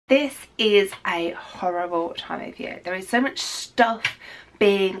This is a horrible time of year. There is so much stuff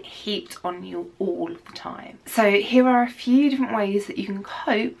being heaped on you all the time. So here are a few different ways that you can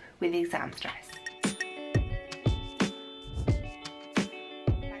cope with exam stress.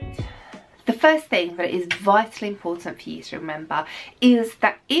 The first thing that is vitally important for you to remember is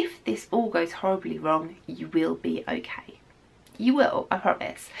that if this all goes horribly wrong, you will be okay. You will, I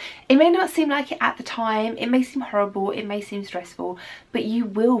promise. It may not seem like it at the time, it may seem horrible, it may seem stressful, but you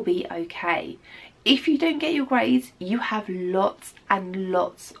will be okay. If you don't get your grades, you have lots and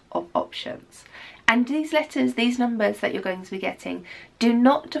lots of options. And these letters, these numbers that you're going to be getting, do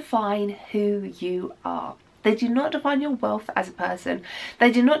not define who you are. They do not define your worth as a person.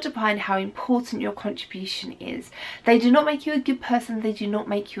 They do not define how important your contribution is. They do not make you a good person. They do not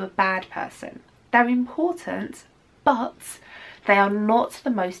make you a bad person. They're important, but they are not the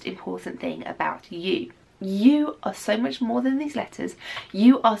most important thing about you. You are so much more than these letters.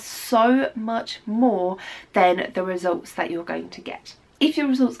 You are so much more than the results that you're going to get. If your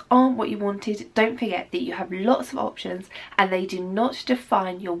results aren't what you wanted, don't forget that you have lots of options and they do not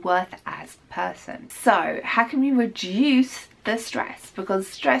define your worth as a person. So how can we reduce the stress? Because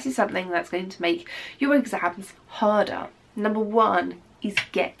stress is something that's going to make your exams harder. Number one is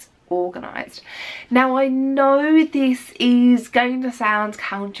get organised. Now I know this is going to sound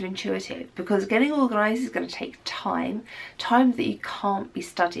counterintuitive because getting organised is going to take time that you can't be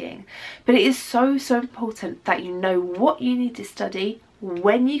studying, but it is so important that you know what you need to study,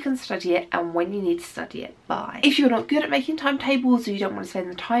 when you can study it, and when you need to study it by. If you're not good at making timetables or you don't want to spend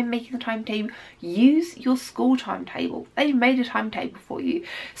the time making the timetable, use your school timetable. They've made a timetable for you.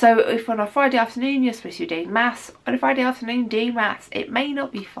 So if on a Friday afternoon you're supposed to be doing maths, on a Friday afternoon doing maths, it may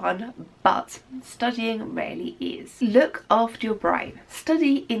not be fun, but studying really is. Look after your brain.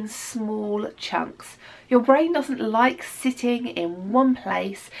 Study in small chunks. Your brain doesn't like sitting in one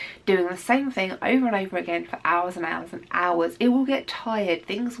place doing the same thing over and over again for hours and hours and hours. It will get tired,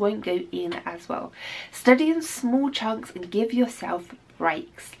 things won't go in as well. Study in small chunks and give yourself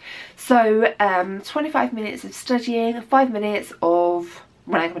breaks. So 25 minutes of studying, 5 minutes of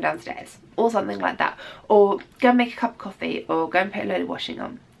when I come downstairs or something like that, or go and make a cup of coffee or go and put a load of washing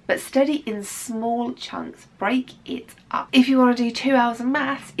on. But study in small chunks, break it up. If you want to do 2 hours of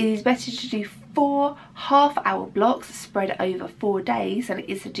maths, it is better to do 4 half-hour blocks spread over 4 days than it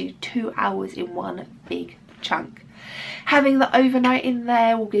is to do 2 hours in one big chunk. Having the overnight in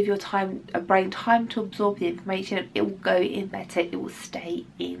there will give your brain time to absorb the information. It will go in better, it will stay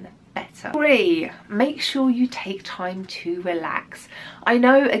in better. 3, make sure you take time to relax. I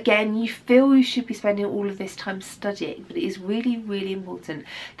know, again, you feel you should be spending all of this time studying, but it is really important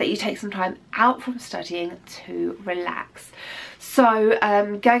that you take some time out from studying to relax. So go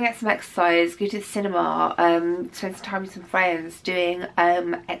and get some exercise, go to the cinema, spend some time with some friends doing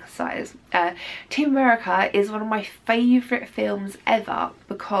exercise. Team America is one of my favourite films ever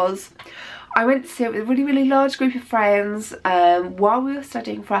because I went to see it with a really large group of friends while we were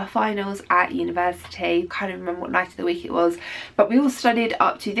studying for our finals at university. I can't even remember what night of the week it was, but we all studied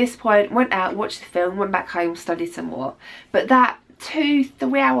up to this point, went out, watched the film, went back home, studied some more. But that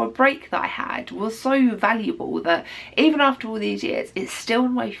 2-3 hour break that I had was so valuable that even after all these years, it's still one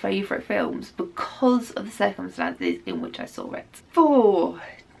of my favourite films because of the circumstances in which I saw it. 4,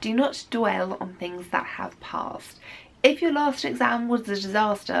 do not dwell on things that have passed. If your last exam was a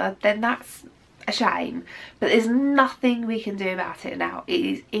disaster, then that's a shame, but there's nothing we can do about it now. It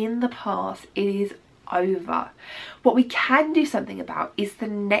is in the past, it is over. What we can do something about is the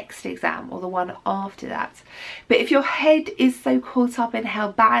next exam or the one after that. But if your head is so caught up in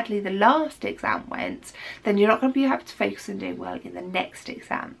how badly the last exam went, then you're not going to be able to focus on doing well in the next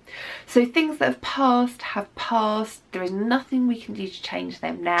exam. So things that have passed. There is nothing we can do to change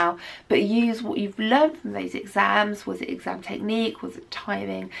them now, but use what you've learned from those exams. Was it exam technique, was it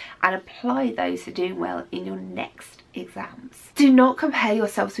timing, and apply those to doing well in your next exams. Do not compare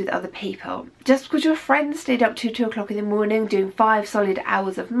yourselves with other people. Just because your friends stayed up to 2 o'clock in the morning doing 5 solid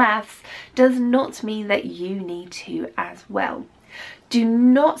hours of maths does not mean that you need to as well. Do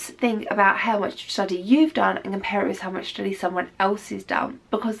not think about how much study you've done and compare it with how much study someone else has done,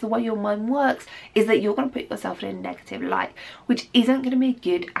 because the way your mind works is that you're going to put yourself in a negative light, which isn't going to be a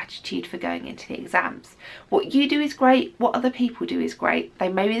good attitude for going into the exams. What you do is great, what other people do is great. They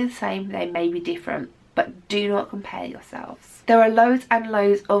may be the same, they may be different, but do not compare yourselves. There are loads and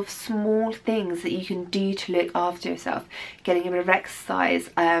loads of small things that you can do to look after yourself. Getting a bit of exercise,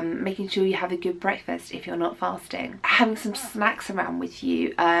 making sure you have a good breakfast if you're not fasting, having some snacks around with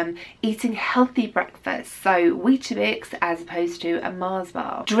you, eating healthy breakfast, so Weetabix as opposed to a Mars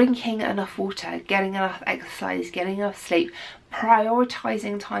bar, drinking enough water, getting enough exercise, getting enough sleep.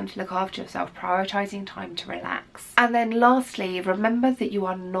 prioritising time to look after yourself, prioritising time to relax. And then lastly, remember that you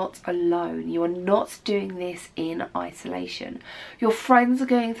are not alone. You are not doing this in isolation. Your friends are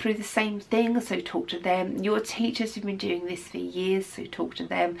going through the same thing, so talk to them. Your teachers have been doing this for years, so talk to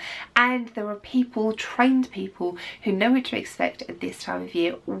them. And there are people, trained people, who know what to expect at this time of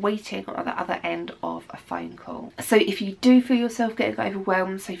year, waiting on the other end of a phone call. So if you do feel yourself getting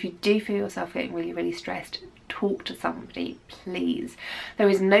overwhelmed, so if you do feel yourself getting really, really stressed, talk to somebody, please. There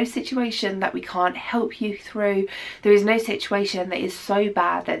is no situation that we can't help you through. There is no situation that is so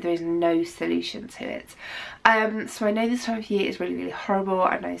bad that there is no solution to it. So I know this time of year is really, really horrible.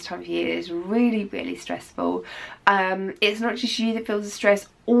 I know this time of year is really, really stressful. It's not just you that feels the stress,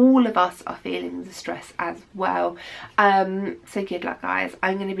 all of us are feeling the stress as well. So good luck, guys.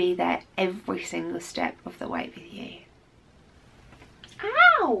 I'm going to be there every single step of the way with you.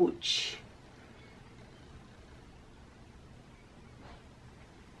 Ouch!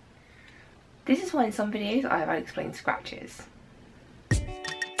 This is why in some videos I have unexplained scratches.